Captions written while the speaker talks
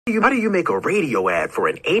How do you make a radio ad for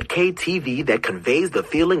an 8K TV that conveys the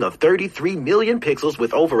feeling of 33 million pixels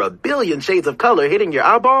with over 1 billion shades of color hitting your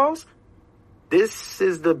eyeballs? This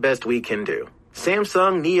is the best we can do.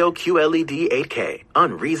 Samsung Neo QLED 8K,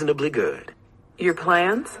 unreasonably good. Your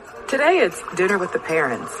plans? Today it's dinner with the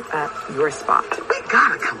parents at your spot. We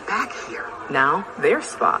gotta come back here. Now, their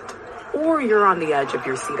spot. Or you're on the edge of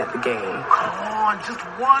your seat at the game. Come on, just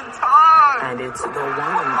one time. And it's the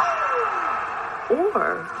one.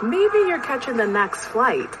 Or maybe you're catching the next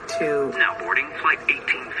flight to... Now boarding flight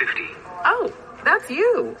 1850. Oh, that's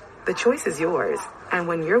you. The choice is yours. And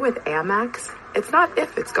when you're with Amex, it's not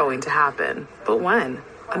if it's going to happen, but when.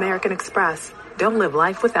 American Express. Don't live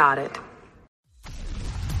life without it.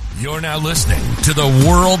 You're now listening to the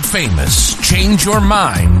world famous Change Your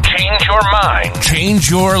Mind, Change Your Mind, Change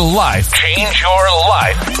Your Life, Change Your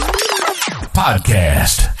Life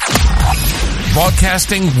podcast.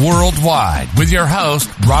 Broadcasting worldwide with your host,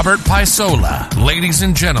 Robert Paisola. Ladies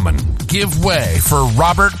and gentlemen, give way for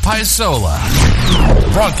Robert Paisola.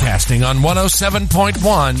 Broadcasting on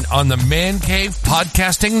 107.1 on the Man Cave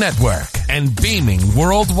Podcasting Network and beaming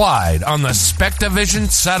worldwide on the Spectavision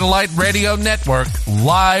Satellite Radio Network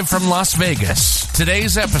live from Las Vegas.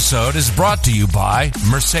 Today's episode is brought to you by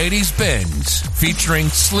Mercedes-Benz, featuring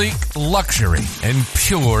sleek luxury and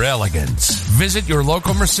pure elegance. Visit your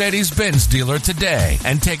local Mercedes-Benz dealer today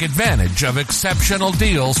and take advantage of exceptional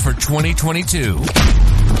deals for 2022.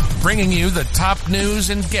 Bringing you the top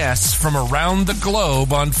news and guests from around the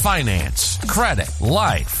globe on finance, credit,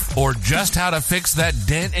 life, or just how to fix that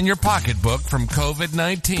dent in your pocketbook from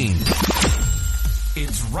COVID-19.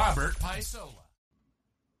 It's Robert Paisola.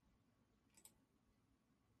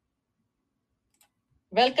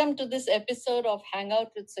 Welcome to this episode of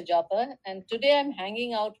Hangout with Sujata. And today I'm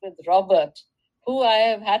hanging out with Robert, who I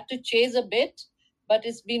have had to chase a bit, but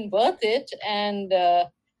it's been worth it. And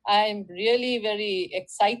I'm really very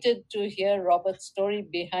excited to hear Robert's story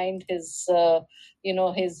behind his,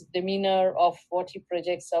 his demeanor of what he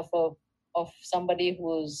projects of somebody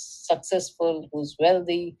who's successful, who's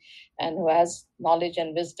wealthy, and who has knowledge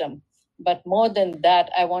and wisdom. But more than that,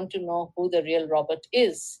 I want to know who the real Robert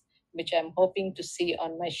is, which I'm hoping to see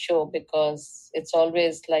on my show, because it's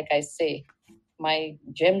always, like I say, my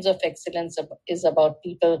Gems of Excellence is about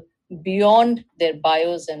people beyond their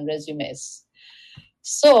bios and resumes.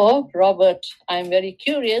 So, Robert, I'm very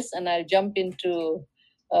curious, and I'll jump into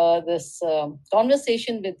this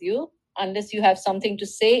conversation with you, unless you have something to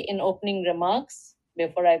say in opening remarks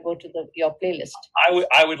before I go to your playlist.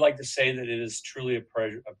 I would like to say that it is truly a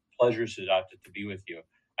pleasure, Sujata, to be with you.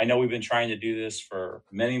 I know we've been trying to do this for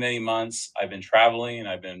many, many months. I've been traveling and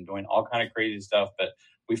I've been doing all kind of crazy stuff, but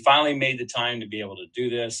we finally made the time to be able to do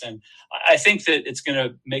this. And I think that it's going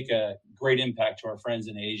to make a great impact to our friends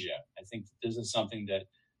in Asia. I think this is something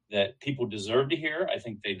that people deserve to hear. I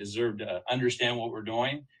think they deserve to understand what we're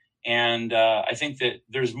doing. And I think that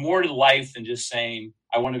there's more to life than just saying,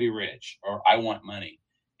 I want to be rich or I want money.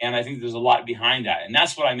 And I think there's a lot behind that. And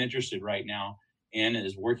that's what I'm interested right now in,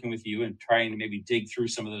 is working with you and trying to maybe dig through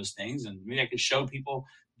some of those things. And maybe I could show people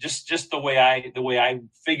just the way I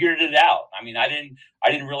figured it out. I mean, I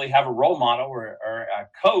didn't really have a role model or a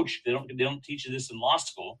coach. They don't teach you this in law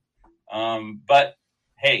school. But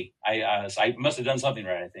hey, I must have done something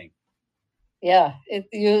right, I think. Yeah,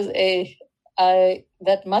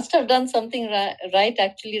 that must have done something right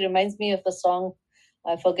actually reminds me of a song.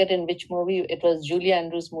 I forget in which movie. It was Julia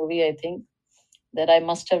Andrews' movie, I think, that I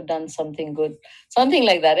must have done something good. Something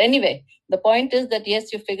like that. Anyway, the point is that,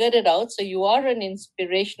 yes, you figured it out. So you are an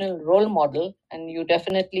inspirational role model, and you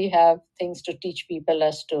definitely have things to teach people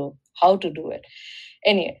as to how to do it.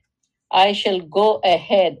 Anyway, I shall go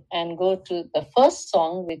ahead and go to the first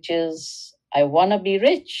song, which is I Wanna Be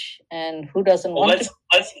Rich. And who doesn't want to?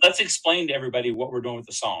 Let's explain to everybody what we're doing with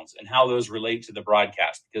the songs and how those relate to the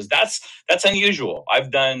broadcast, because that's unusual.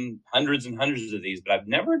 I've done hundreds and hundreds of these, but I've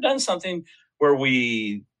never done something where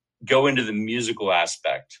we go into the musical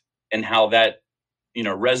aspect and how that,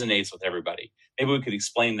 resonates with everybody. Maybe we could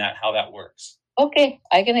explain that, how that works. Okay,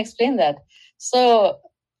 I can explain that. So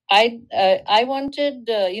I wanted,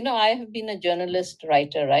 I have been a journalist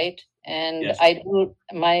writer, right? And yes.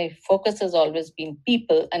 My focus has always been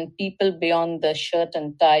people, and people beyond the shirt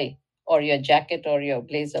and tie or your jacket or your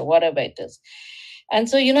blazer, whatever it is. And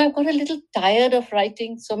so, I've got a little tired of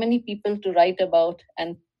writing, so many people to write about,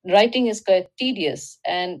 and writing is quite tedious.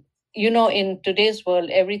 And, in today's world,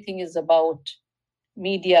 everything is about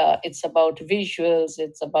media. It's about visuals.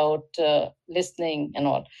 It's about listening and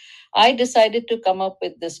all. I decided to come up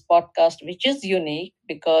with this podcast, which is unique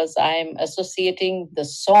because I'm associating the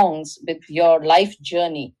songs with your life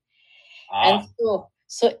journey. And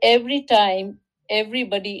So every time,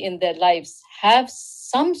 everybody in their lives have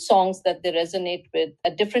some songs that they resonate with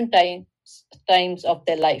at different times of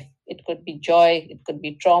their life. It could be joy, it could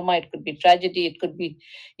be trauma, it could be tragedy, it could be,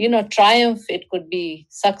 triumph, it could be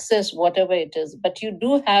success, whatever it is. But you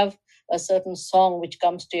do have a certain song which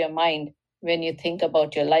comes to your mind when you think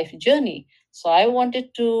about your life journey. So I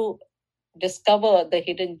wanted to discover the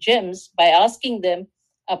hidden gems by asking them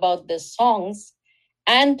about the songs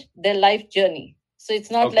and their life journey. So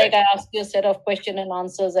it's not like I ask you a set of question and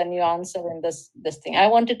answers and you answer in this thing. I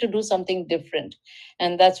wanted to do something different,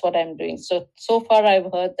 and that's what I'm doing. So far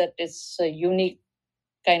I've heard that it's a unique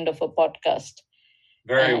kind of a podcast.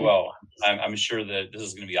 Very well. I'm sure that this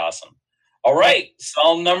is going to be awesome. All right,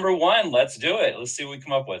 song number 1. Let's do it. Let's see what we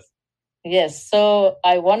come up with. Yes. So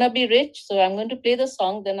I want to be rich. So I'm going to play the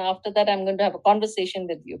song. Then after that, I'm going to have a conversation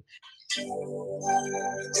with you.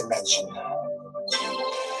 Imagine.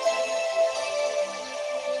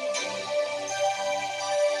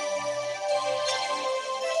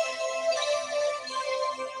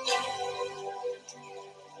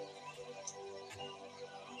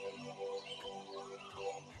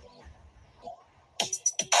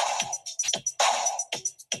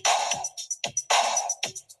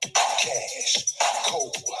 Cash,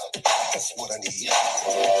 cold, that's what I need.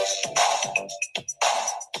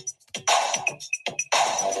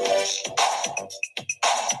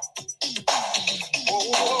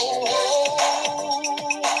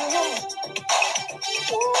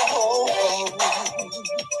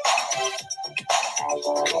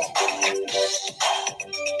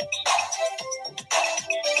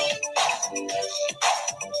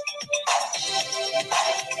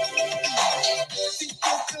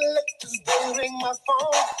 Collectors, they ring my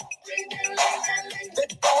phone. They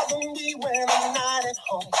bother me when I'm not at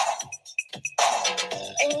home.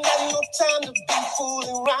 Ain't got no time to be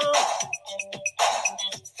fooling around.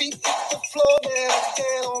 Feet hit the floor, better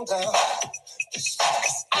get on down. Just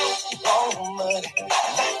because I want money,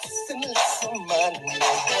 lots and lots of money.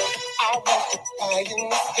 I want the pie in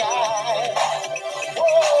the sky.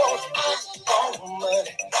 Whoa, I want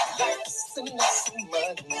money, lots and lots of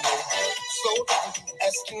money. So don't be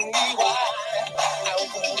asking me why. I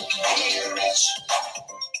want to be rich.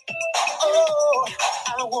 Oh,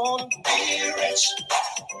 I want to be rich.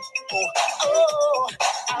 Oh,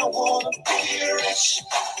 I want to be rich.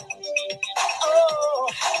 Oh,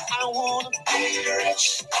 I want to be rich.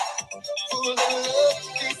 Full of love,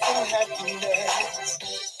 peace, and happiness.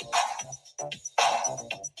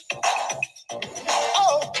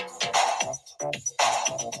 Oh,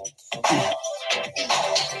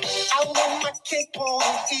 I want my cake, want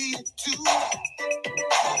to eat it too.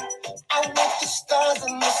 I want the stars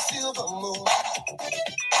and the silver moon.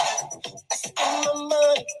 I spend my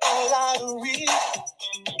money on lottery.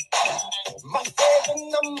 My favorite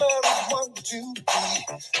number is 1, 2, 3.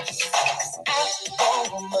 I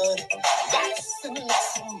want money, lots and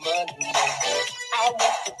lots of money. I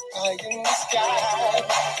want the pie in the sky.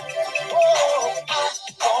 Oh, I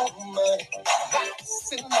want money,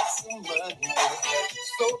 lots and lots of money.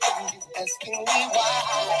 So don't be asking me why.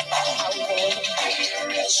 I want to be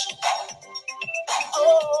rich.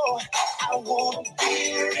 Oh, I want to be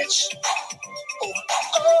rich.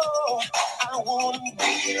 Oh, I want to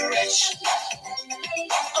be rich.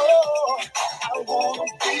 Oh, I want to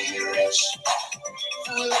be rich.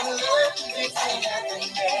 Full of love, peace, and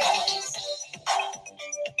happiness.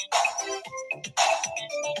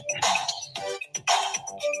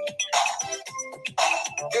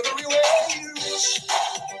 Everywhere you reach,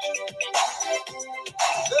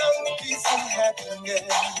 love, peace, and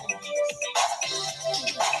happiness.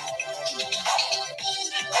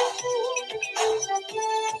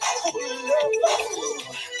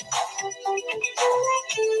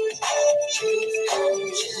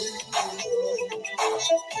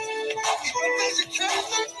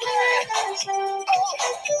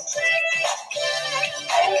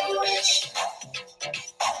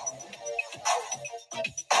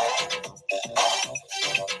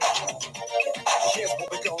 Here's what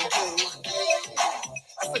we're gonna do.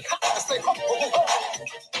 I said,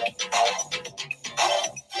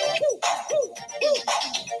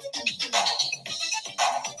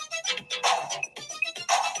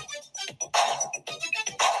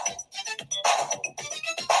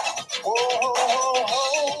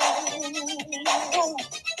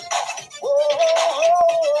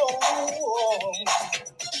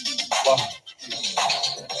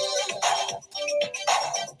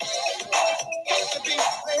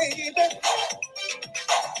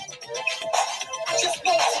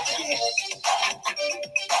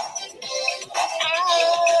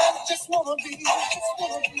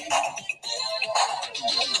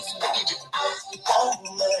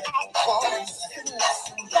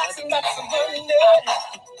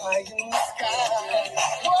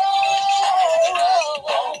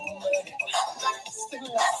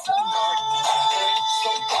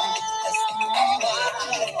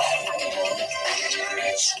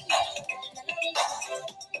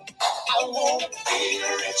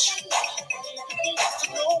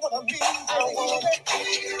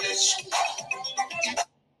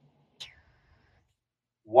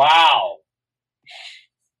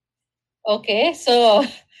 Okay, so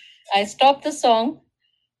I stopped the song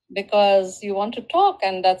because you want to talk,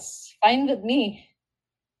 and that's fine with me.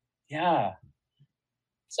 Yeah.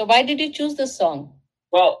 So why did you choose this song?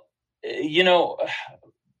 Well,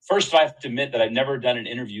 first I have to admit that I've never done an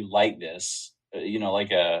interview like this,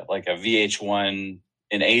 like a VH1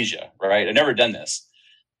 in Asia, right? I've never done this.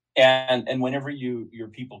 And whenever your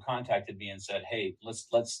people contacted me and said, "Hey, let's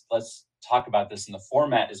talk about this," and the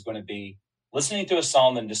format is going to be listening to a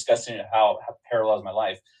song and discussing it, how it parallels my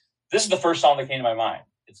life. This is the first song that came to my mind.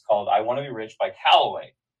 It's called "I Want to Be Rich" by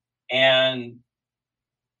Callaway. And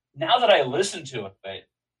now that I listen to it,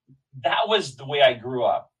 that was the way I grew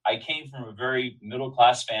up. I came from a very middle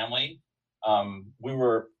class family. We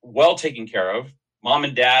were well taken care of. Mom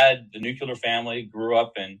and dad, the nuclear family, grew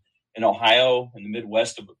up in Ohio, in the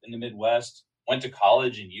Midwest, went to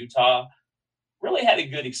college in Utah, really had a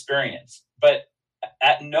good experience. But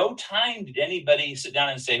at no time did anybody sit down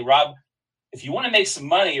and say, "Rob, if you want to make some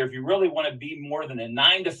money, or if you really want to be more than a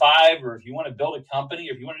 9 to 5, or if you want to build a company,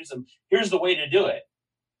 or if you want to do some, here's the way to do it."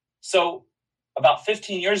 So about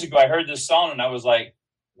 15 years ago, I heard this song and I was like,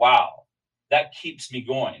 wow, that keeps me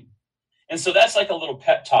going. And so that's like a little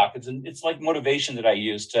pep talk. It's like motivation that I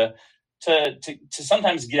use to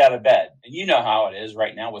sometimes get out of bed. And you know how it is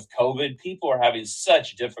right now with COVID. People are having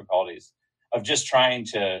such difficulties of just trying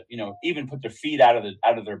to, even put their feet out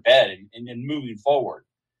of their bed and moving forward.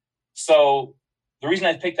 So the reason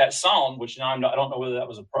I picked that song, which now I don't know whether that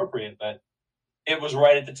was appropriate, but it was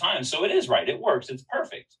right at the time. So it is right. It works. It's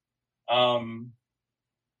perfect.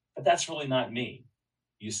 But that's really not me.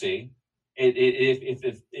 You see,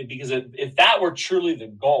 because if that were truly the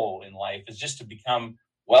goal in life, is just to become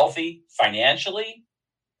wealthy financially,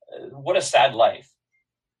 what a sad life.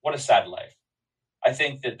 What a sad life. I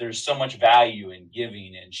think that there's so much value in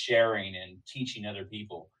giving and sharing and teaching other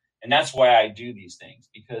people. And that's why I do these things,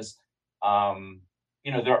 because,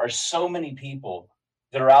 there are so many people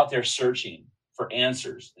that are out there searching for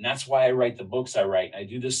answers. And that's why I write the books I write. I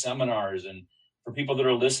do the seminars. And for people that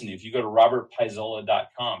are listening, if you go to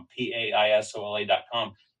robertpaisola.com,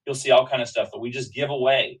 PAISOLA.com, you'll see all kind of stuff that we just give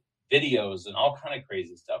away, videos and all kind of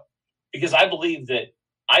crazy stuff. Because I believe that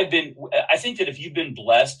I think that if you've been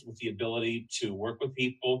blessed with the ability to work with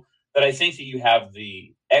people, that I think that you have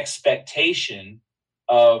the expectation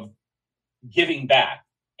of giving back,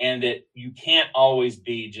 and that you can't always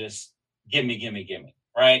be just give me,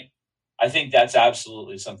 right? I think that's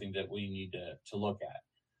absolutely something that we need to look at.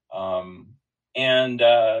 And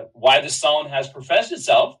why the song has professed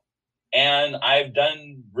itself, and I've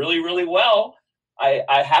done really, really well.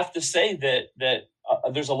 I have to say that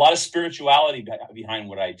there's a lot of spirituality behind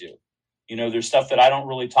what I do. There's stuff that I don't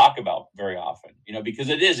really talk about very often, because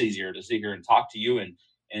it is easier to sit here and talk to you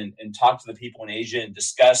and talk to the people in Asia and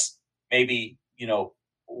discuss maybe,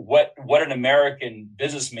 what an American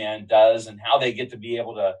businessman does and how they get to be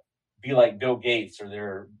able to be like Bill Gates, or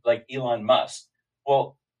they're like Elon Musk.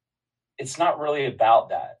 Well, it's not really about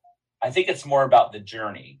that. I think it's more about the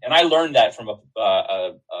journey. And I learned that from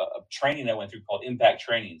a training I went through called Impact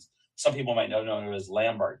Trainings. Some people might know it as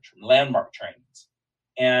landmark trainings.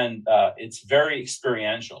 And it's very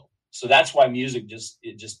experiential. So that's why music just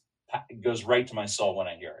goes right to my soul when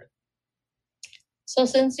I hear it. So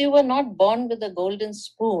since you were not born with a golden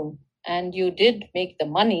spoon and you did make the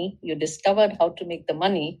money, you discovered how to make the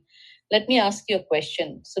money, let me ask you a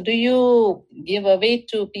question. So do you give away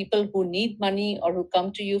to people who need money or who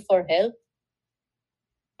come to you for help?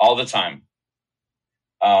 All the time.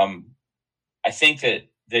 I think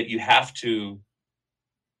that you have to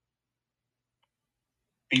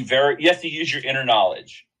you have to use your inner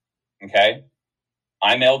knowledge. Okay.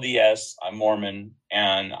 I'm LDS, I'm Mormon,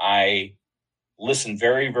 and I listen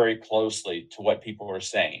very, very closely to what people are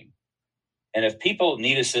saying. And if people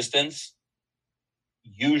need assistance,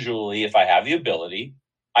 usually if I have the ability,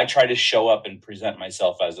 I try to show up and present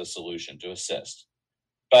myself as a solution to assist.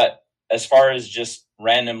 But as far as just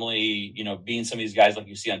randomly, being some of these guys like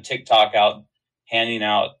you see on TikTok out handing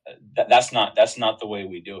out, that's not the way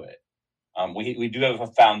we do it. We do have a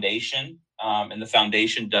foundation, and the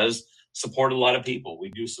foundation does support a lot of people. We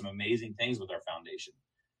do some amazing things with our foundation.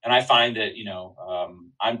 And I find that,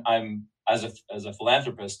 I'm as a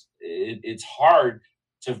philanthropist, it's hard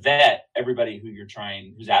to vet everybody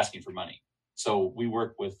who's asking for money. So we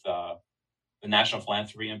work with the National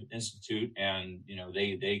Philanthropy Institute, and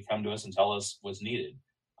they come to us and tell us what's needed.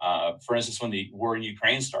 For instance, when the war in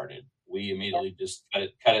Ukraine started, we immediately just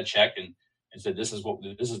cut a check and said this is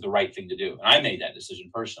the right thing to do. And I made that decision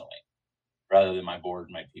personally, rather than my board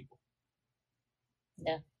and my people.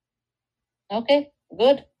 Yeah. Okay,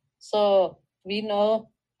 good. So we know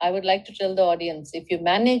I would like to tell the audience, if you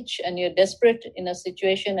manage and you're desperate in a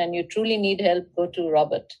situation and you truly need help, go to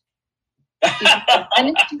Robert. If you can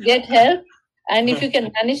manage to get help, and if you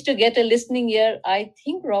can manage to get a listening ear, I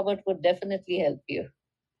think Robert would definitely help you.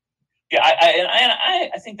 Yeah,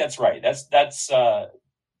 I think that's right. That's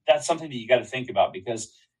something that you got to think about,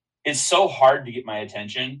 because it's so hard to get my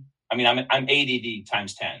attention. I mean, I'm ADD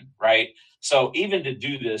times 10, right? So even to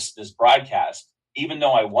do this broadcast, even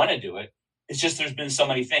though I want to do it, it's just there's been so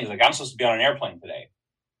many things. Like, I'm supposed to be on an airplane today,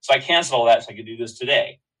 so I canceled all that so I could do this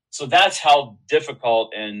today. So that's how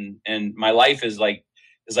difficult and my life is like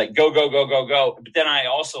go. But then I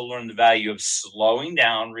also learned the value of slowing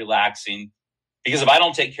down, relaxing, because if I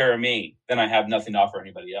don't take care of me, then I have nothing to offer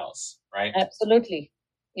anybody else, right? Absolutely.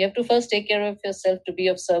 You have to first take care of yourself to be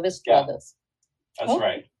of service to others. That's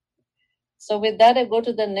right. So with that, I go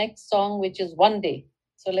to the next song, which is One Day.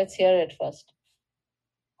 So let's hear it first.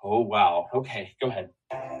 Oh, wow. Okay, go ahead.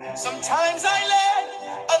 Sometimes I lay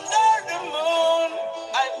under the moon.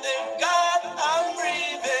 I thank God I'm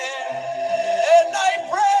breathing. And I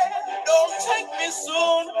pray, don't take me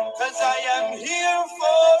soon, cause I am here for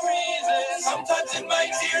a reason. Sometimes in my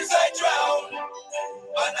tears I drown,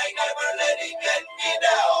 but I never let it get me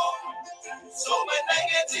down. So when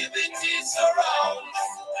negativity surrounds,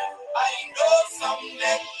 I know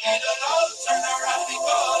someday it'll all turn around,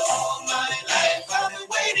 because all my life I've been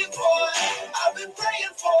waiting for, I've been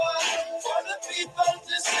praying for the people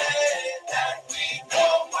to say that we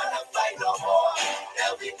don't wanna fight no more,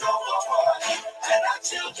 there'll be no more war, and our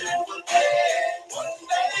children will pay one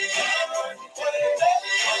day, one day,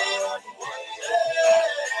 one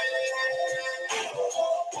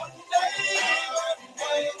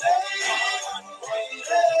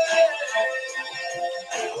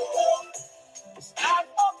it's not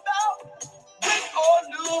about win or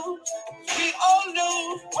lose. We all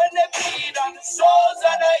lose when they bleed on the souls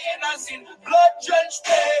of the innocent. Blood-drenched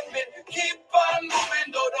pavement. Keep on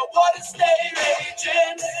moving though the water stay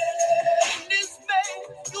raging. In this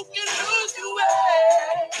maze, you can lose your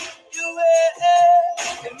way. Your way.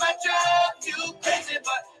 It might drive you crazy,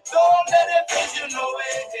 but don't let it face you. No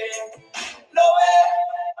way. No way.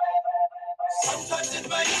 Sometimes in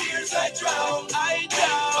my tears I drown, but I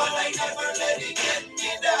never let it get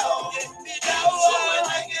me down. So when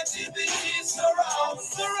negativity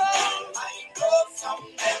surrounds, I know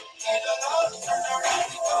someday it'll all turn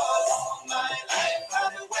around, because all my life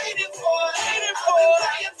I've been waiting for, I've been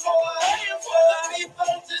praying for the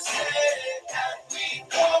people to say that we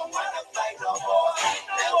don't wanna fight no more,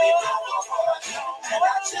 that we don't no more, and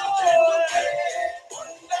our children will pay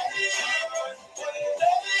one day, one day,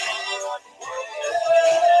 one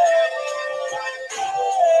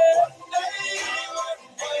day.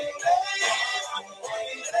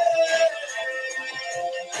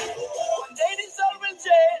 One day this all will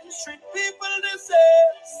change, treat people the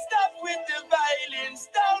same. Stop with the violence,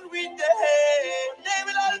 down with the hate. They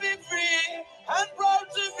will all be free and proud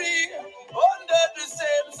to be under the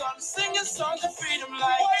same sun. Sing a song of freedom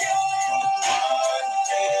like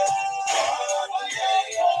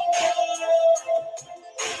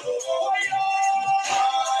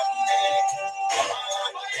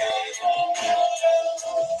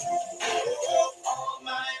all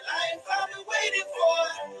my life I've been waiting for,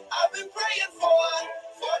 I've been praying for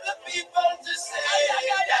the people to say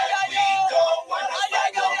that we don't want to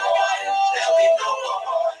fight no more, there'll be no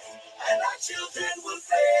more, and our children will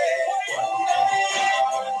say one day.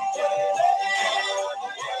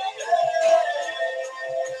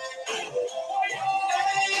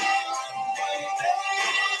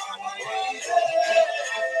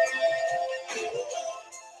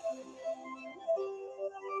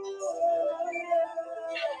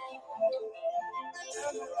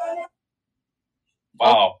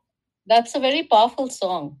 Wow. That's a very powerful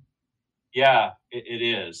song. Yeah, it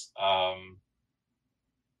is.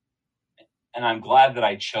 And I'm glad that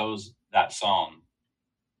I chose that song.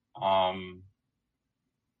 I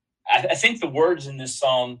think the words in this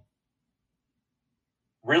song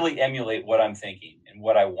really emulate what I'm thinking and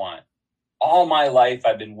what I want. All my life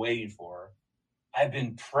I've been waiting for, I've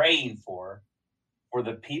been praying for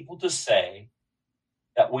the people to say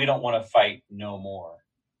that we don't want to fight no more.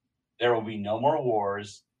 There will be no more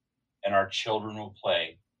wars, and our children will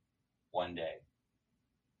play one day.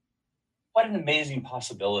 What an amazing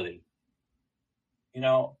possibility. You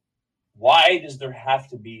know, why does there have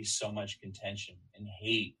to be so much contention and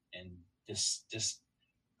hate and this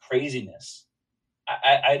craziness?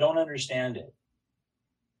 I don't understand it.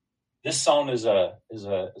 This song is a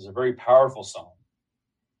very powerful song.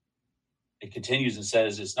 It continues and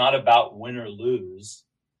says, it's not about win or lose,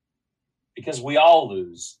 because we all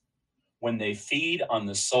lose. when they feed on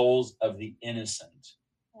the souls of the innocent.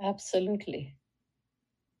 Absolutely.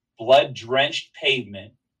 Blood-drenched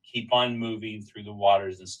pavement, keep on moving through the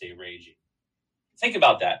waters and stay raging. Think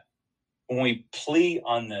about that. When we feed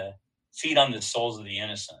on the souls of the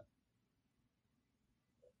innocent.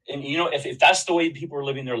 And if that's the way people are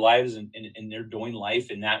living their lives and they're doing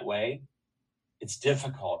life in that way, it's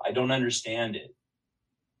difficult. I don't understand it.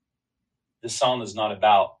 This song is not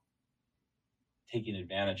about taking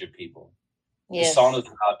advantage of people. Yes.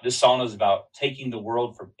 This song is about taking the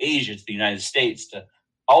world from Asia to the United States to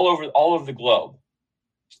all over the globe.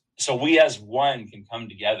 So we as one can come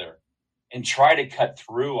together and try to cut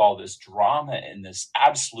through all this drama and this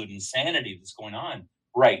absolute insanity that's going on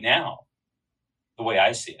right now, the way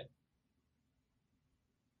I see it.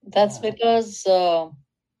 That's because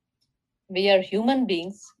we are human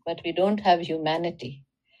beings, but we don't have humanity.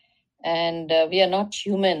 And we are not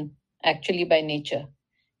human, actually, by nature.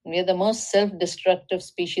 We are the most self-destructive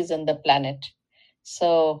species on the planet.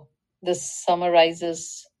 So this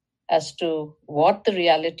summarizes as to what the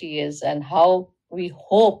reality is and how we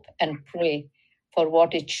hope and pray for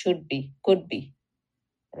what it should be, could be,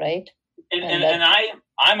 right? And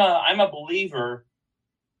I'm a believer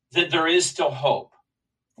that there is still hope.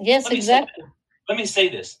 Yes, exactly. Let me say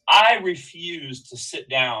this. I refuse to sit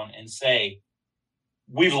down and say,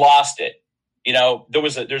 we've lost it.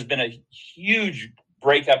 There's been a huge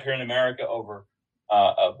breakup here in America over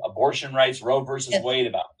abortion rights, Roe versus Wade,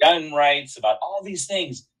 about gun rights, about all these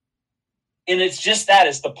things. And it's just that.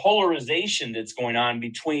 It's the polarization that's going on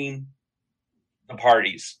between the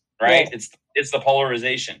parties, right? Yes. It's the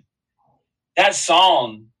polarization. That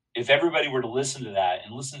song, if everybody were to listen to that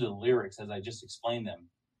and listen to the lyrics as I just explained them,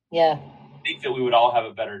 I think that we would all have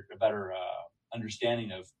a better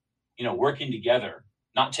understanding of, working together,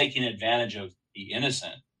 not taking advantage of the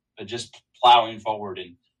innocent, but just plowing forward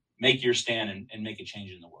and make your stand and make a change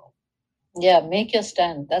in the world. Yeah, make your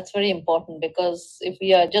stand. That's very important, because if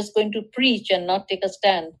we are just going to preach and not take a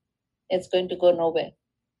stand, it's going to go nowhere.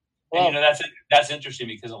 Wow. And that's interesting,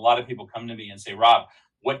 because a lot of people come to me and say, Rob,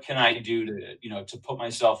 what can I do to put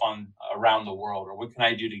myself on around the world, or what can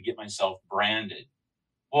I do to get myself branded?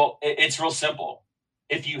 Well, it's real simple.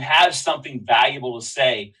 If you have something valuable to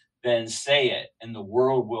say, then say it, and the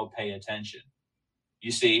world will pay attention.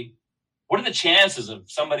 You see, what are the chances of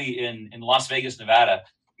somebody in Las Vegas, Nevada,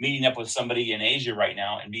 meeting up with somebody in Asia right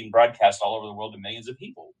now and being broadcast all over the world to millions of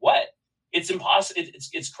people? What? It's impossible.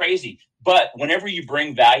 It's crazy. But whenever you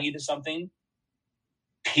bring value to something,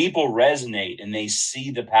 people resonate and they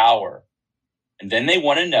see the power. And then they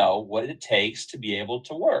want to know what it takes to be able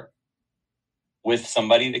to work with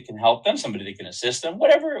somebody that can help them, somebody that can assist them,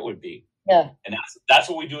 whatever it would be. Yeah. And that's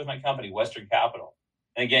what we do with my company, Western Capital.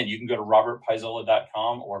 And again, you can go to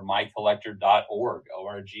robertpaisola.com or mycollector.org,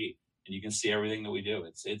 O-R-G, and you can see everything that we do.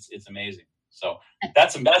 It's amazing. So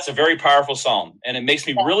that's a very powerful song. And it makes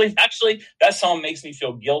me that song makes me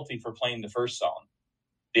feel guilty for playing the first song.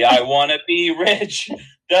 The I Want to Be Rich.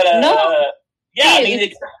 No. Yeah, I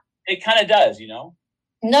mean, it kind of does,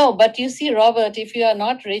 No, but you see, Robert, if you are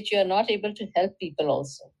not rich, you are not able to help people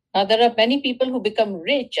also. Now, there are many people who become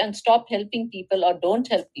rich and stop helping people or don't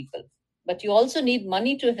help people. But you also need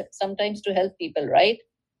money sometimes to help people, right?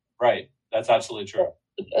 Right. That's absolutely true.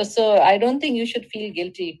 So I don't think you should feel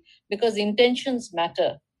guilty, because intentions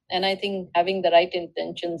matter. And I think having the right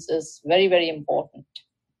intentions is very, very important.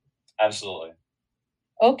 Absolutely.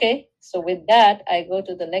 Okay. So with that, I go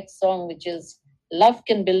to the next song, which is Love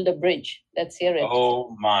Can Build a Bridge. Let's hear it.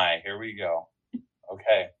 Oh, my. Here we go.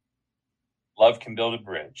 Okay. Love Can Build a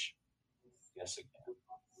Bridge. Yes, it can.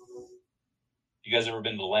 You guys ever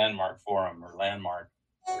been to Landmark Forum or Landmark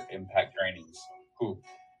or Impact Trainings? Ooh.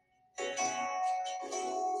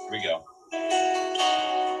 Here we go.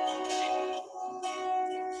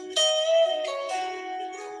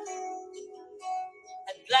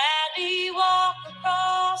 I'd gladly walk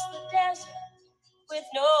across the desert with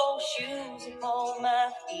no shoes upon my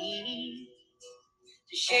feet,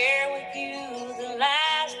 to share with you the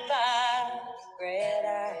last bite of bread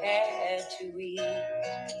I had to eat.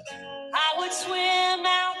 I would swim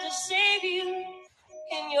out to save you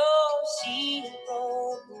in your sea of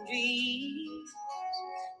broken dreams.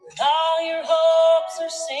 When all your hopes are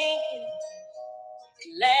sinking,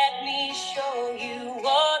 let me show you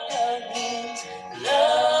what love means.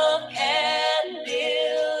 Love can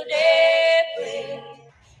build a bridge.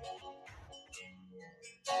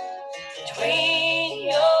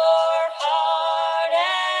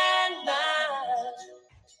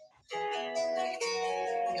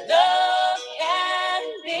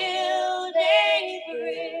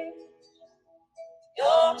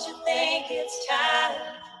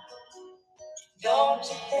 Don't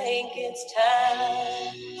you think it's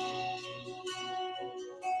time?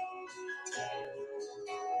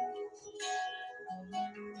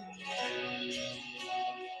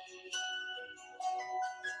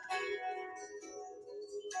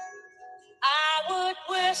 I would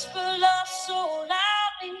whisper love so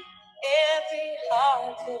loudly every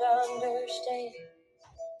heart could understand.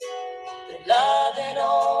 But love and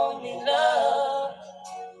only love,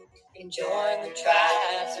 enjoying the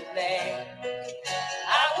tribes of man.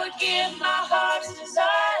 I would give my heart's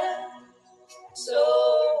desire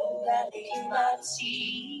so that you might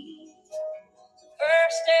see.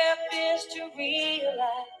 First step is to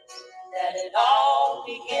realize that it all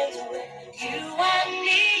begins with you and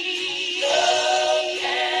me. Love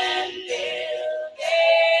can build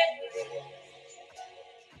it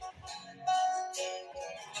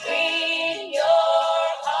between your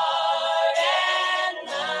heart and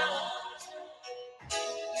mine.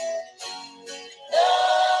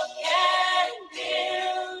 Love can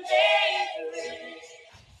build a bridge.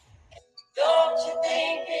 Don't you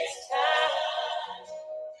think it's time?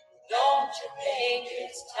 Don't you think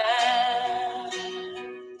it's time?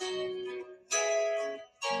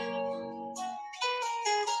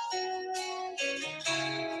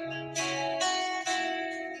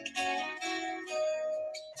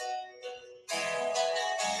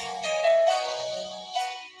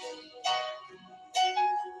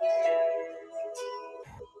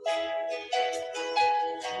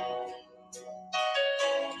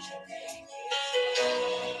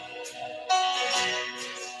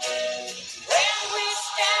 When we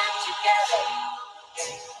stand together,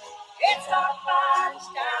 it's our bodies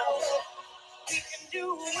down. We can do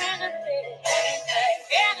anything, anything,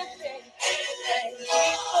 anything, anything. We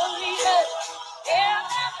believe it. Yeah,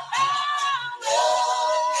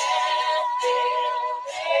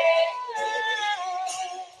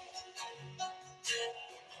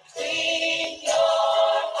 between your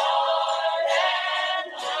heart and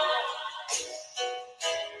mine,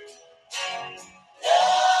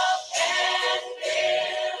 love can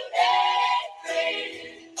build a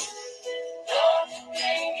bridge. Don't you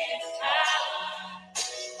think it's time?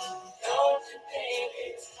 Don't you think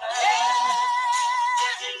it's time?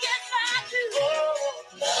 Yes, I do.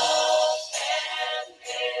 Love can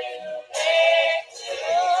build a bridge.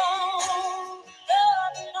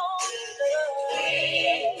 Love and only love.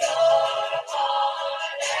 Between your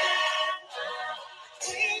heart and mine.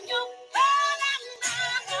 Between your heart and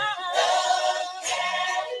mine. Love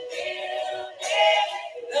can build a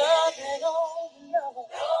bridge. Love and only love.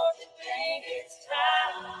 Don't you think it's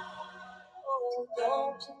time? Oh,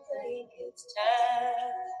 don't you think it's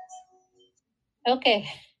time? Okay.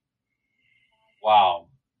 Wow.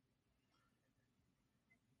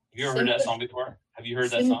 Have you ever heard that Simple. song before? Have you heard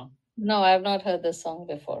that song? No, I've not heard this song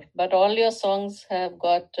before. But all your songs have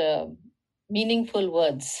got meaningful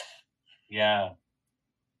words. Yeah.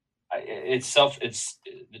 It's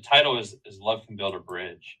the title is Love Can Build a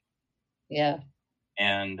Bridge. Yeah.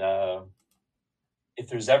 And if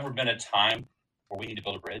there's ever been a time where we need to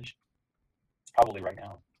build a bridge, it's probably right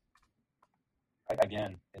now.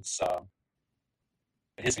 Again, it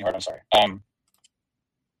hits me hard. I'm sorry.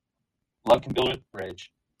 Love can build a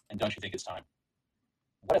bridge, and don't you think it's time?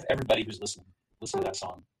 What if everybody who's listened to that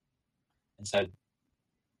song and said,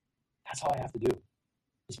 "That's all I have to do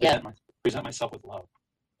is present myself with love,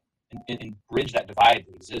 and bridge that divide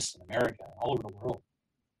that exists in America and all over the world."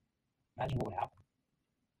 Imagine what would happen.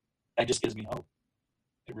 That just gives me hope.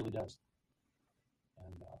 It really does,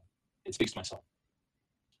 and it speaks to myself.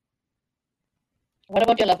 What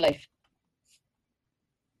about your love life?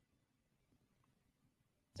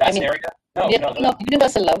 That's an area? No.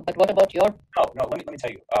 Universal love, but what about your? No. Let me tell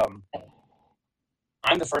you.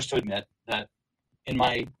 I'm the first to admit that in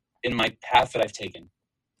my path that I've taken,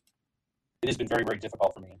 it has been very, very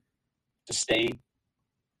difficult for me to stay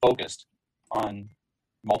focused on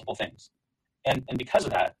multiple things, and because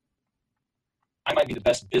of that, I might be the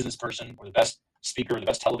best business person or the best speaker or the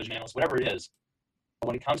best television analyst, whatever it is. But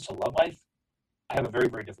when it comes to love life, I have a very,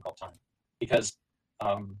 very difficult time because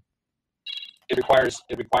it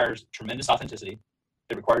requires tremendous authenticity.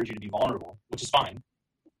 It requires you to be vulnerable, which is fine,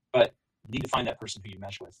 but you need to find that person who you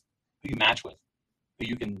match with, who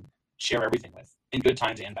you can share everything with in good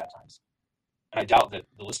times and bad times. And I doubt that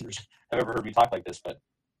the listeners have ever heard me talk like this, but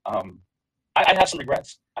I have some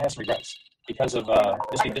regrets. Because of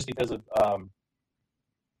just because of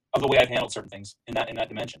the way I've handled certain things in that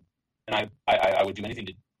dimension. And I would do anything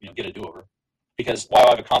to get a do-over, because while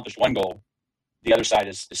I've accomplished one goal, the other side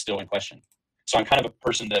is still in question. So I'm kind of a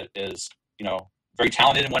person that is very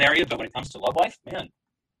talented in one area, but when it comes to love life, man,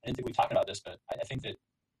 I didn't think we talked about this, but I think that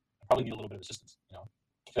I'm probably need a little bit of assistance,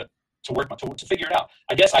 to work to figure it out.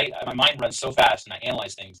 I guess my mind runs so fast and I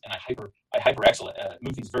analyze things and I hyper excellent,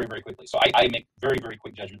 move things very, very quickly. So I make very, very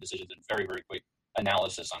quick judgment decisions and very, very quick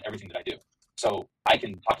analysis on everything that I do. So I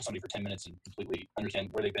can talk to somebody for 10 minutes and completely understand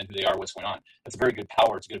where they've been, who they are, what's going on. That's a very good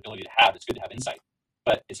power. It's a good ability to have. It's good to have insight,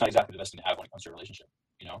 but it's not exactly the best thing to have when it comes to a relationship.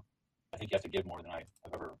 I think you have to give more than I've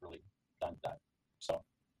ever really done that. So,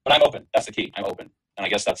 but I'm open. That's the key. I'm open. And I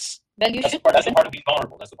guess that's the part of being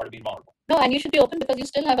vulnerable. That's the part of being vulnerable. No, and you should be open because you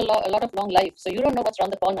still have a lot of long life. So you don't know what's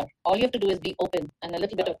around the corner. All you have to do is be open and a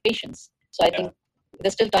little bit of patience. So I think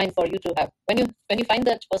there's still time for you to have. When you find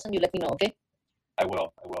that person, you let me know, okay? I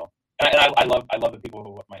will. And I love the people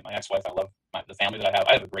who my ex-wife. I love the family that I have.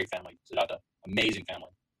 I have a great family, Siddhartha, amazing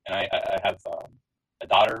family, and I have a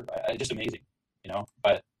daughter, just amazing,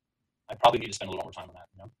 But I probably need to spend a little more time on that,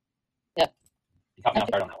 Yeah. You caught me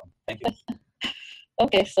off guard on that one. Thank you.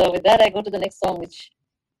 Okay, so with that, I go to the next song, which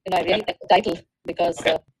I really like the title because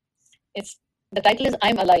the title is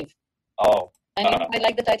 "I'm Alive." Oh. And I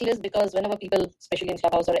like the title is because whenever people, especially in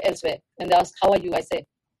Clubhouse or elsewhere, when they ask, "How are you?" I say,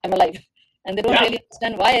 "I'm alive." And they don't really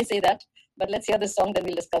understand why I say that. But let's hear this song, then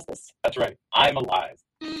we'll discuss this. That's right. I'm alive.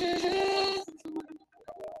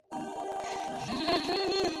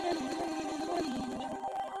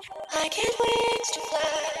 I can't wait to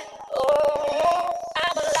fly. Oh,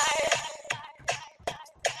 I'm alive.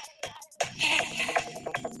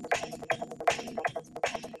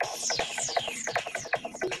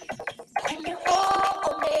 When you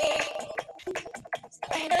call me,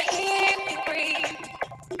 when I hear you breathe,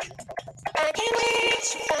 I can't wait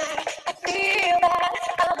to fly. I feel that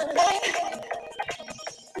I'm alive.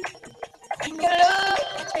 When you look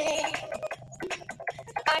at me,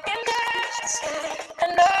 I can touch the sky. I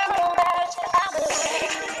know that I'm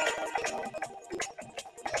alive.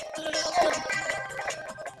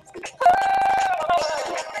 Oh,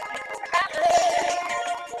 I'm alive.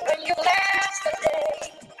 When you last the day,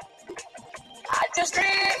 I just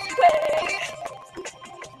drift away.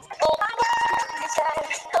 Oh, my world is out.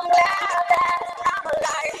 I'm glad that I'm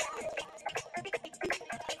alive.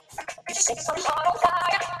 Set some heart on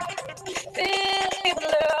fire. Fill me with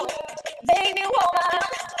love. Make me woman.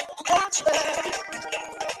 Catch burn.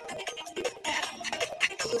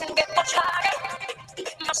 Couldn't get much higher.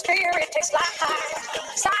 My spirit takes life.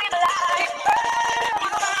 Sign alive. Oh,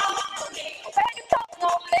 when you talk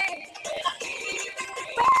on me.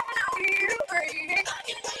 When I hear you breathe.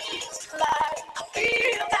 Life. I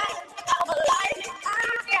feel that I'm alive. I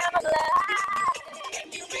am alive. When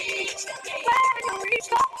you reach for me.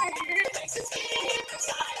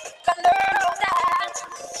 I know that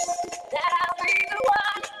I'll be the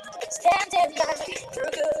one standing by me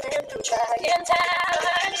through good and through trying times.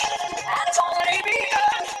 And it's only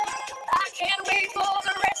begun. I can't wait for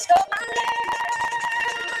the rest of my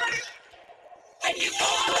life. When you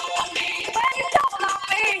call on me, when you call on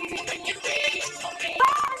me, when you reach for me,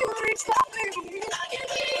 when you reach for me, I can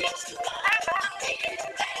reach to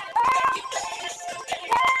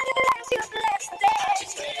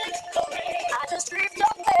I just drift away.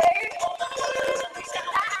 I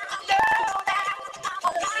know that I'm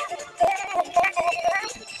alive.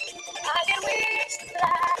 I can reach the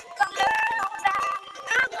light. I know that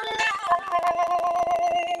I'm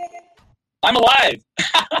alive. I'm alive.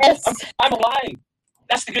 Yes. I'm alive.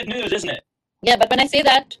 That's the good news, isn't it? Yeah, but when I say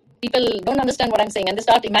that, people don't understand what I'm saying and they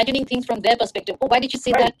start imagining things from their perspective. Oh, why did you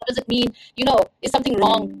say that? What does it mean? Is something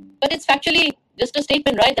wrong? But it's factually just a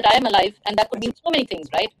statement, right? That I am alive, and that could mean so many things,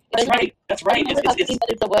 right? That's right.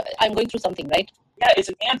 I'm going through something, right? Yeah, it's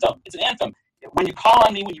an anthem. It's an anthem. When you call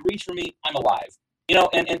on me, when you reach for me, I'm alive.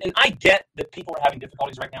 And I get that people are having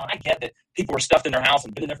difficulties right now, and I get that people are stuffed in their house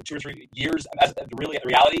and been in there for 2 or 3 years as really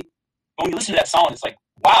reality. But when you listen to that song, it's like,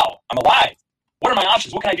 wow, I'm alive. What are my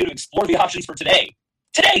options? What can I do to explore the options for today?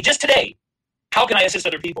 Today, just today. How can I assist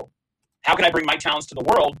other people? How can I bring my talents to the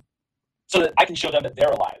world so that I can show them that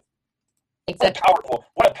they're alive? Exactly.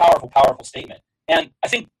 What a powerful statement. And I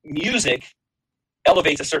think music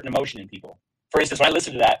elevates a certain emotion in people. For instance, when I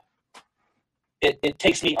listen to that, it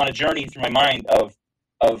takes me on a journey through my mind of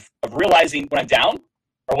realizing when I'm down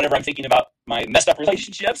or whenever I'm thinking about my messed up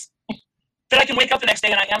relationships, that I can wake up the next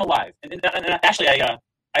day and I am alive. And actually,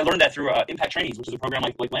 I learned that through Impact Trainings, which is a program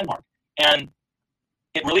like Landmark. And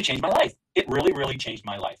it really changed my life. It really, really changed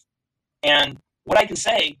my life. And what I can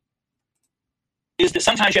say is that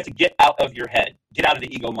sometimes you have to get out of your head, get out of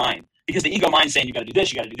the ego mind. Because the ego mind is saying, you got to do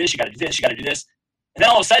this, you got to do this, you got to do this, you got to do this. And then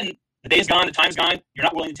all of a sudden, the day's gone, the time's gone. You're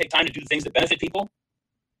not willing to take time to do the things that benefit people.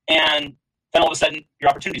 And then all of a sudden, your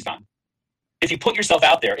opportunity's gone. If you put yourself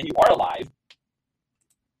out there and you are alive,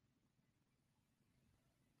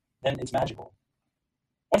 then it's magical.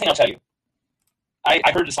 one thing I'll tell you, I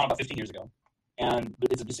heard this song about 15 years ago, and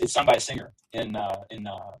it's sung by a singer in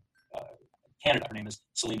Canada. Her name is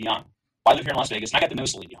Celine Dion. I live here in Las Vegas, and I got to know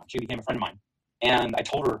Celine Dion. She became a friend of mine, and I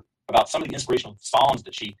told her about some of the inspirational songs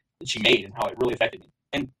that she made and how it really affected me.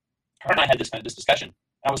 And her and I had this discussion,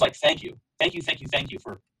 and I was like, thank you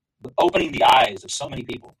for opening the eyes of so many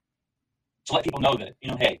people to let people know that,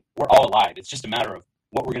 hey, we're all alive. It's just a matter of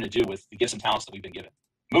what we're going to do with the gifts and talents that we've been given.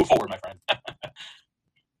 Move forward, my friend.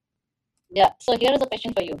 Yeah. So here is a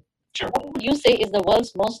question for you. Sure. What would you say is the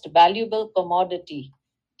world's most valuable commodity?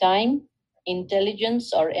 Time,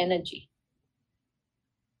 intelligence, or energy?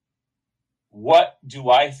 What do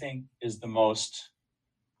I think is the most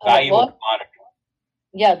valuable commodity?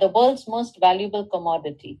 Yeah, the world's most valuable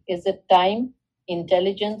commodity. Is it time,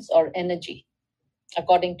 intelligence, or energy,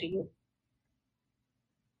 according to you?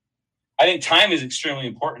 I think time is extremely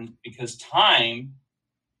important because time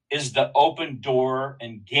is the open door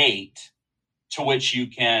and gate to which you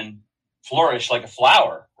can flourish like a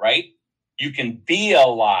flower, right? You can be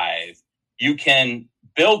alive. You can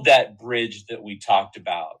build that bridge that we talked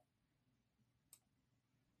about.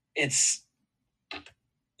 If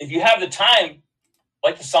you have the time,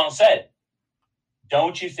 like the song said,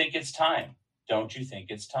 don't you think it's time? Don't you think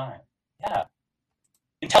it's time? Yeah.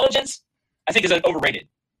 Intelligence, I think, is overrated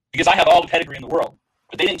because I have all the pedigree in the world,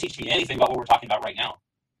 but they didn't teach me anything about what we're talking about right now.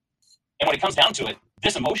 And when it comes down to it,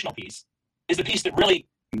 this emotional piece is the piece that really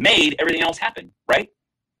made everything else happen, right?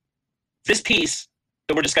 This piece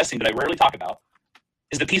that we're discussing that I rarely talk about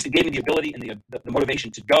is the piece that gave me the ability and the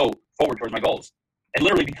motivation to go forward towards my goals and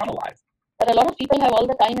literally become alive. But a lot of people have all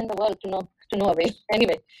the time in the world to know away.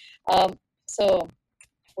 Anyway, so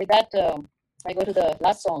with that, I go to the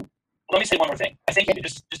last song. Let me say one more thing. I think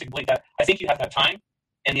just to complete that, I think you have to have time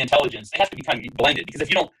and the intelligence. They have to be kind of blended because if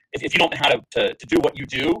you don't know how to do what you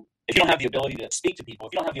do, if you don't have the ability to speak to people,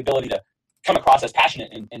 if you don't have the ability to come across as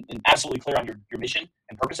passionate and absolutely clear on your mission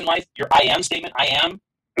and purpose in life, your I am statement, I am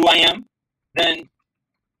who I am, then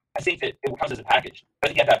I think that it comes as a package.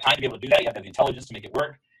 But you have to have time to be able to do that. You have to have the intelligence to make it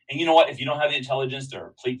work. And you know what? If you don't have the intelligence, there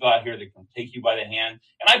are people out here that can take you by the hand.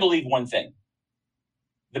 And I believe one thing.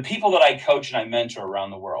 The people that I coach and I mentor around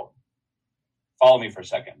the world, follow me for a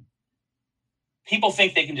second. People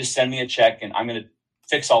think they can just send me a check and I'm going to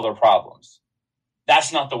fix all their problems.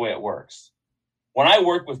 That's not the way it works. When I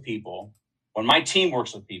work with people, when my team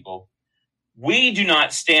works with people, we do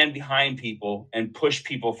not stand behind people and push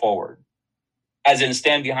people forward, as in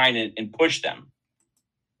stand behind and push them.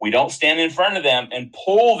 We don't stand in front of them and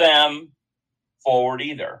pull them forward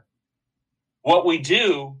either. What we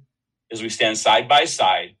do is we stand side by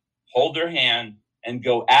side, hold their hand, and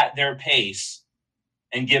go at their pace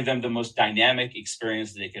and give them the most dynamic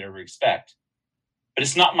experience that they could ever expect. But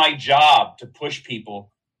it's not my job to push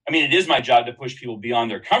people. I mean, it is my job to push people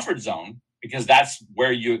beyond their comfort zone because that's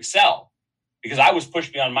where you excel. Because I was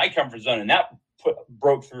pushed beyond my comfort zone and that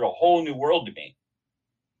broke through a whole new world to me.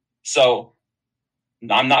 So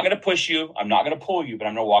I'm not going to push you. I'm not going to pull you, but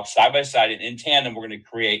I'm going to walk side by side and in tandem, we're going to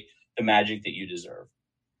create the magic that you deserve.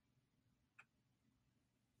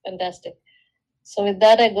 Fantastic. So with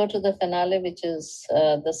that, I go to the finale, which is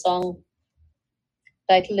the song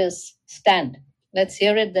title is Stand. Let's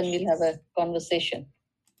hear it, then we'll have a conversation.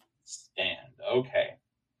 Stand. Okay.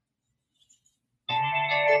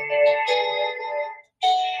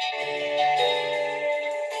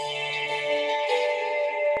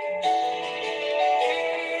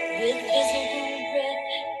 With visible breath,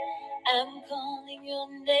 I'm calling your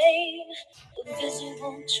name. With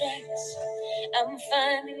visible tracks, I'm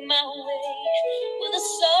finding my way. With a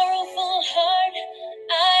sorrowful heart,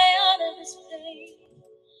 I honor this pain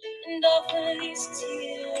and offer these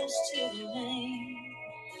tears to the rain.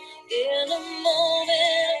 In a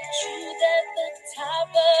moment of truth at the top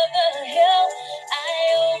of the hill, I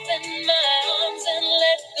open my arms and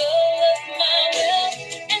let go of my will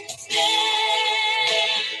and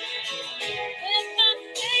stand with my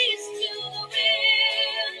face to the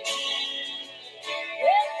wind.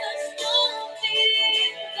 Let the storm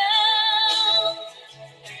beat down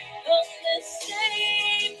on this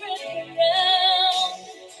sacred ground.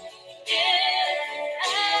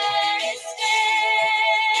 I stand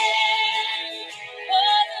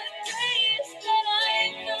for the grace that I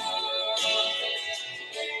know,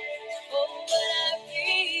 for what I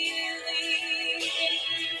believe,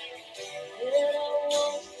 that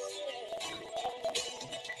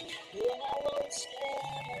I won't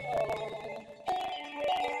stand alone.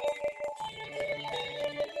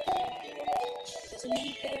 There's a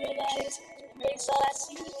new pair of eyes, grace all I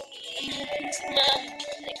see, and the peace of mind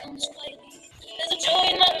that comes quietly. There's a joy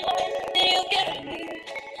in my heart that you'll get me,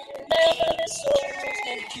 and I offer this soul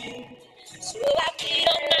stand. So I beat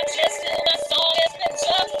on my chest and my song has been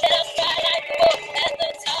jumped and I cry like a wolf at the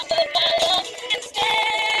top of my lungs and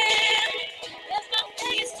stand as my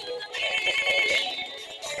face to the wind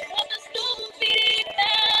of the storm beating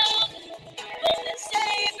down on the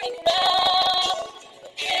sacred ground.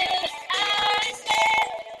 And I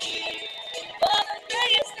stand for the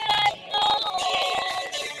grace that I've known.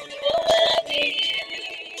 For when I believe,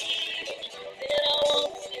 then I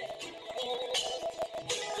won't stand alone.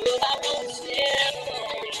 Well, I won't stand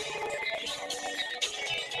alone.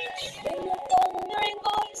 When the thundering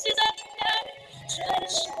voices of doubt try to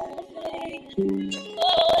show me,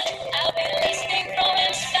 oh, I'll be listening from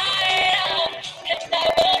inside out, and I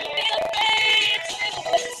won't be afraid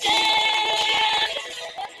to stand.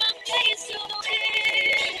 Let my face to the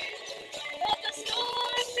wind, let the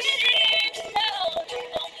storm beating down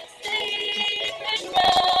on the sacred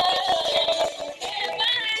ground. And I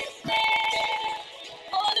stand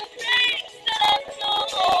for the grace that I've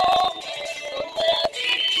known. So will I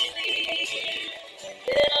believe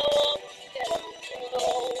that I won't stand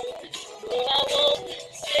alone. No, I won't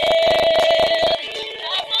stand.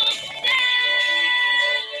 I won't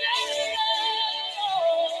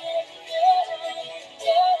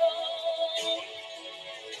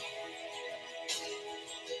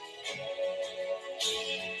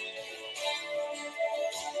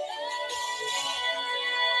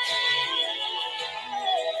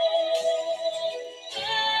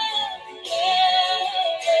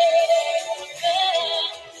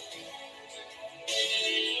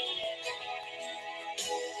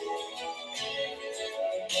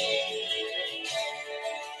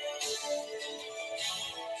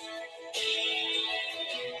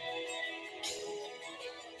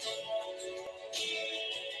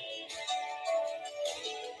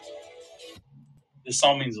This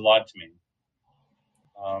song means a lot to me.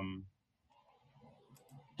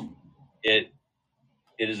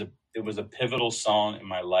 It was a pivotal song in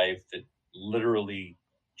my life that literally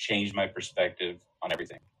changed my perspective on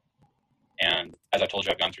everything. And as I told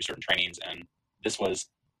you, I've gone through certain trainings, and this was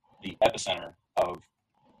the epicenter of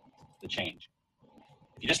the change.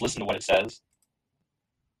 If you just listen to what it says,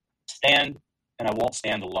 stand and I won't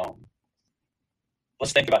stand alone.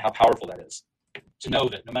 Let's think about how powerful that is. To know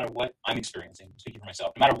that no matter what I'm experiencing, speaking for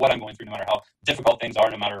myself, no matter what I'm going through, no matter how difficult things are,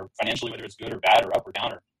 no matter financially, whether it's good or bad or up or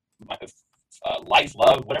down or life,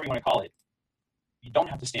 love, whatever you want to call it, you don't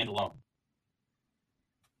have to stand alone.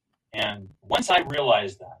 And once I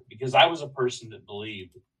realized that, because I was a person that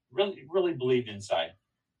believed, really believed inside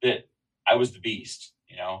that I was the beast,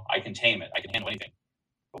 I can tame it, I can handle anything.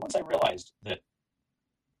 But once I realized that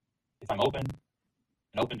if I'm open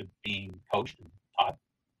to being coached and taught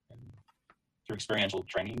and through experiential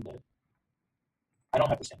training, that I don't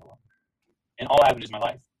have to stand alone. In all avenues of my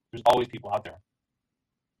life, there's always people out there.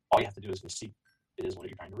 All you have to do is go seek. It is what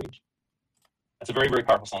you're trying to reach. That's a very, very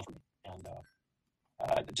powerful song for me. And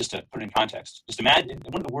just to put it in context, just imagine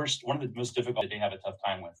one of the most difficult that they have a tough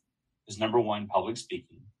time with is number one, public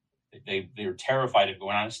speaking. They're terrified of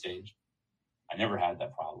going on a stage. I never had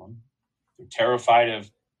that problem. They're terrified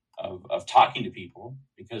of talking to people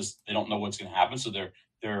because they don't know what's going to happen. So they're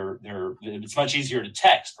it's much easier to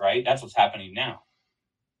text, right? That's what's happening now.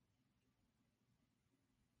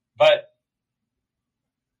 But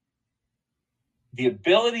the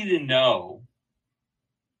ability to know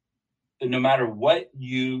that no matter what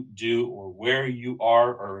you do or where you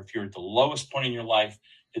are, or if you're at the lowest point in your life,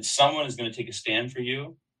 that someone is going to take a stand for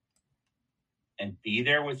you and be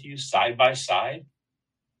there with you side by side.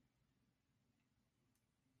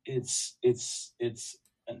 It's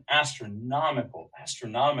an astronomical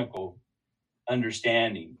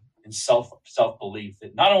understanding and self-belief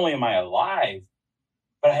that not only am I alive,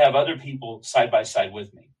 but I have other people side by side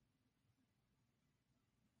with me.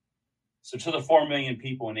 So to the 4 million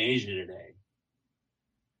people in Asia today,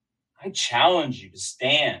 I challenge you to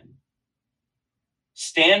stand.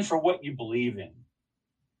 Stand for what you believe in.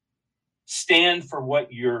 Stand for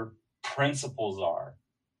what your principles are.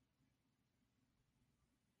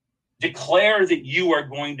 Declare that you are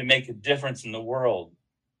going to make a difference in the world.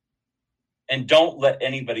 And don't let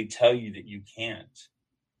anybody tell you that you can't.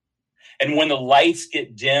 And when the lights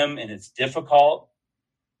get dim and it's difficult,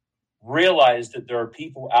 realize that there are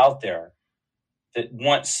people out there that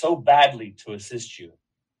want so badly to assist you.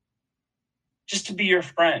 Just to be your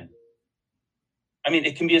friend. I mean,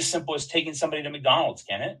 it can be as simple as taking somebody to McDonald's,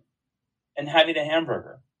 can it? And having a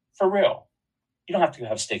hamburger. For real. You don't have to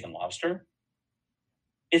have steak and lobster.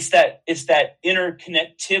 It's that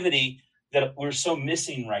interconnectivity that we're so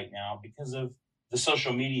missing right now because of the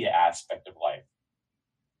social media aspect of life.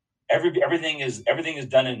 Everything is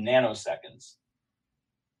done in nanoseconds.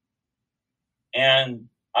 And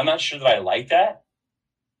I'm not sure that I like that.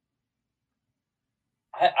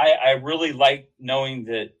 I really like knowing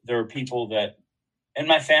that there are people that, and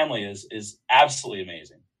my family is absolutely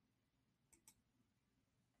amazing.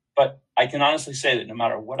 But I can honestly say that no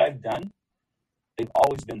matter what I've done, they've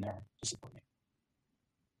always been there to support me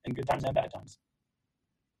in good times and bad times.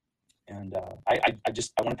 And I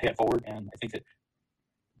want to pay it forward. And I think that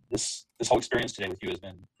this whole experience today with you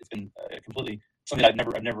it's been completely something I've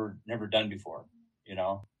never done before. You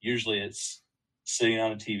know, usually it's sitting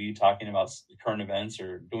on a TV talking about current events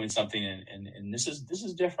or doing something, and this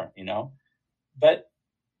is different, you know. But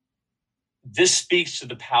this speaks to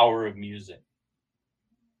the power of music.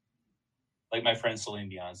 Like my friend Celine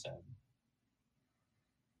Dion said,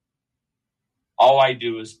 all I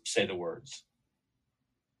do is say the words.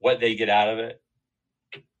 What they get out of it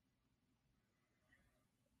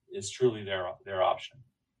is truly their option.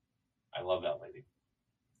 I love that lady.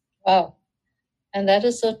 Wow. And that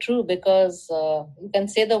is so true, because you can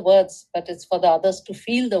say the words, but it's for the others to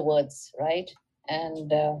feel the words, right?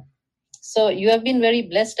 And so you have been very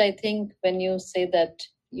blessed, I think, when you say that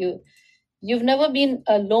you've never been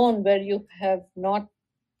alone, where you have not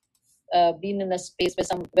been in a space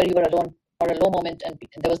where you were alone or a low moment and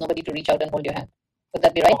there was nobody to reach out and hold your hand. Would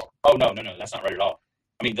that be right? Oh no, that's not right at all.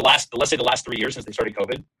 I mean, let's say the last 3 years since they started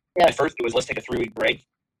COVID. Yeah. At first, it was let's take a 3-week break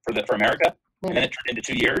for America, and then it turned into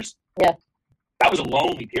 2 years. Yeah. That was a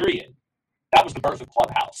lonely period. That was the birth of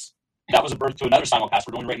Clubhouse. That was the birth to another simulcast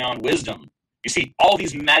we're doing right now on Wisdom. You see, all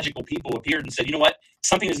these magical people appeared and said, you know what?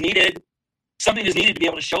 Something is needed. Something is needed to be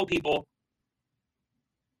able to show people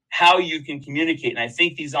how you can communicate. And I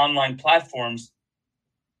think these online platforms,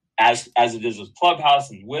 as it is with Clubhouse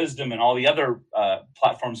and Wisdom and all the other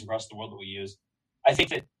platforms across the world that we use, I think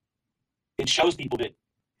that it shows people that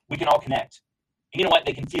we can all connect. And you know what?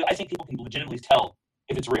 They can feel. I think people can legitimately tell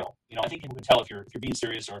if it's real. You know, I think people can tell if you're being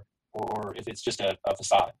serious or if it's just a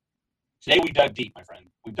facade. Today we dug deep, my friend.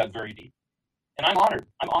 We dug very deep, and I'm honored.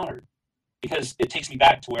 I'm honored because it takes me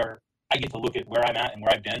back to where I get to look at where I'm at and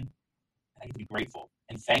where I've been. And I get to be grateful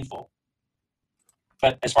and thankful.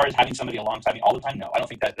 But as far as having somebody alongside me all the time, no, I don't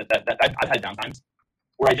think that I've had down times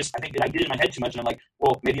where I think that I get in my head too much, and I'm like,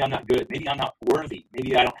 well, maybe I'm not good, maybe I'm not worthy,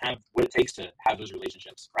 maybe I don't have what it takes to have those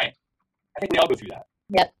relationships, right? I think we all go through that.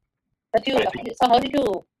 Yeah. But so how did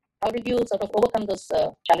you sort of overcome those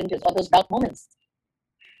challenges or those dark moments?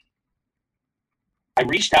 I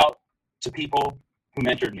reached out to people who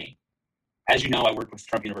mentored me. As you know, I worked with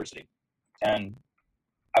Trump University, and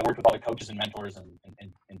I worked with all the coaches and mentors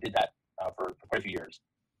and did that for quite a few years.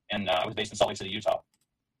 And I was based in Salt Lake City, Utah.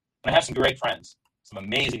 And I have some great friends, some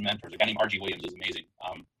amazing mentors. A guy named R.G. Williams is amazing.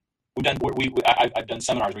 I've done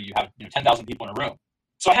seminars where you have 10,000 people in a room.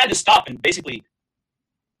 So I had to stop and basically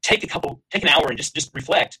take an hour and just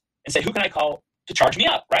reflect and say, who can I call to charge me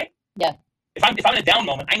up, right? Yeah. If I'm in a down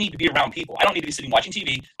moment, I need to be around people. I don't need to be sitting watching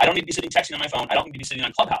TV. I don't need to be sitting texting on my phone. I don't need to be sitting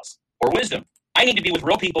on Clubhouse or Wisdom. I need to be with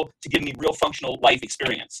real people to give me real functional life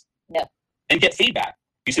experience. Yeah. And get feedback.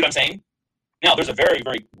 You see what I'm saying? Now, there's a very,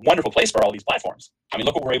 very wonderful place for all these platforms. I mean,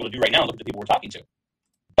 look what we're able to do right now. Look at the people we're talking to.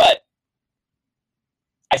 But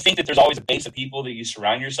I think that there's always a base of people that you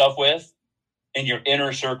surround yourself with in your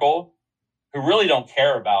inner circle who really don't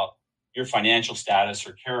care about your financial status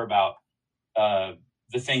or care about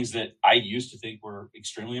the things that I used to think were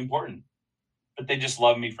extremely important. But they just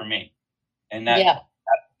love me for me. And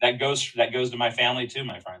that goes to my family too,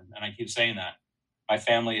 my friend. And I keep saying that. My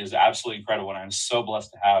family is absolutely incredible, and I'm so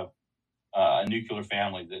blessed to have a nuclear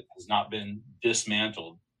family that has not been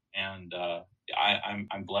dismantled. And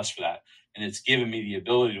I'm blessed for that. And it's given me the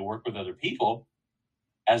ability to work with other people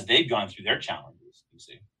as they've gone through their challenges, you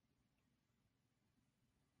see.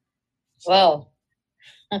 Wow.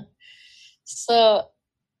 So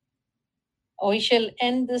we shall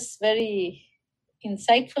end this very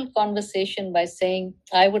insightful conversation by saying,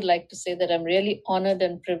 I would like to say that I'm really honored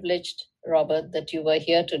and privileged, Robert, that you were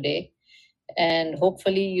here today. And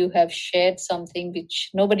hopefully you have shared something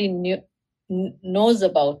which nobody knows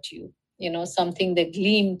about you, something that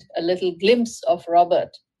gleamed, a little glimpse of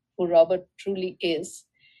Robert, who Robert truly is.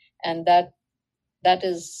 And that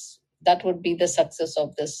would be the success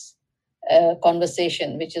of this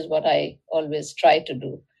conversation, which is what I always try to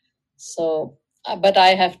do. So, but I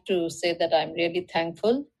have to say that I'm really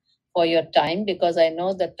thankful for your time, because I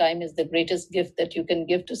know that time is the greatest gift that you can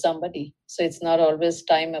give to somebody. So it's not always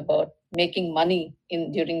time about making money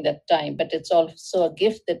during that time, but it's also a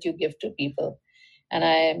gift that you give to people. And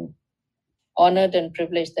I am honored and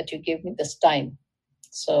privileged that you gave me this time.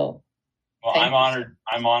 So, well, I'm honored.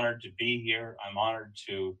 I'm honored to be here. I'm honored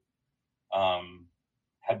to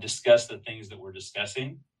have discussed the things that we're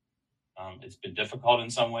discussing. It's been difficult in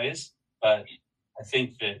some ways, but I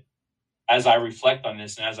think that as I reflect on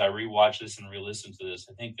this and as I rewatch this and re-listen to this,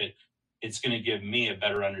 I think that it's going to give me a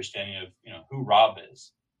better understanding of, who Rob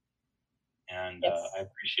is. And Yes. I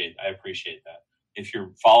appreciate that. If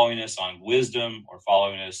you're following us on Wisdom or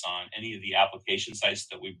following us on any of the application sites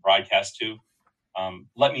that we broadcast to,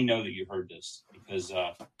 let me know that you heard this, because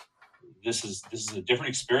this is a different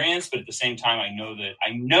experience. But at the same time, I know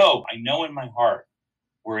in my heart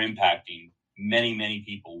we're impacting many, many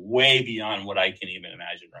people way beyond what I can even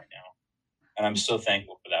imagine right now. And I'm so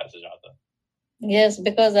thankful for that, Sujata. Yes,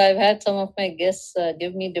 because I've had some of my guests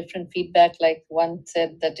give me different feedback. Like one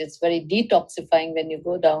said that it's very detoxifying when you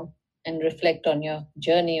go down and reflect on your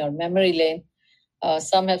journey or memory lane.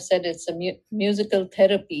 Some have said it's a musical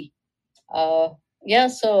therapy. So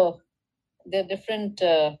there are different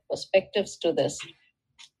perspectives to this.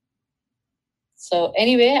 So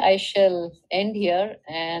anyway, I shall end here.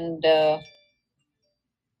 And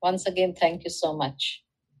once again, thank you so much.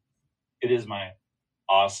 It is my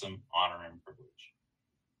awesome honor and privilege.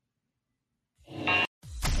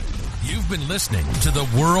 You've been listening to the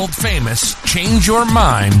world famous Change Your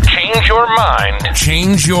Mind, Change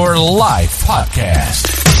Your Life podcast.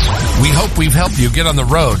 We hope we've helped you get on the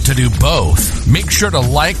road to do both. Make sure to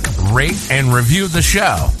like, rate, and review the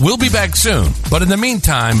show. We'll be back soon. But in the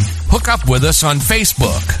meantime, hook up with us on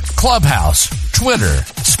Facebook, Clubhouse, Twitter,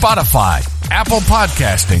 Spotify, Apple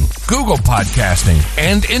Podcasting, Google Podcasting,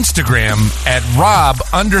 and Instagram at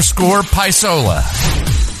Rob_Paisola.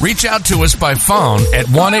 Reach out to us by phone at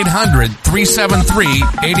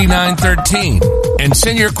 1-800-373-8913 and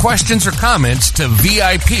send your questions or comments to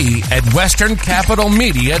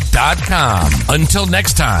VIP@westerncapitalmedia.com. Until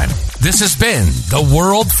next time, this has been the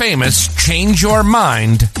world famous Change Your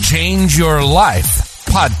Mind, Change Your Life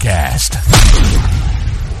podcast.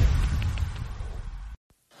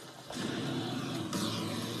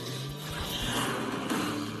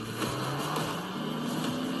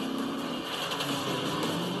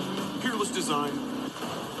 Design,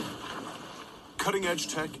 cutting-edge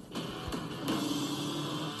tech,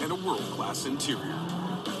 and a world-class interior.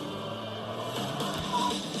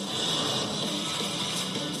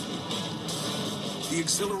 The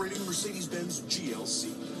exhilarating Mercedes-Benz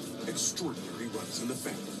GLC. Extraordinary runs in the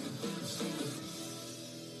family.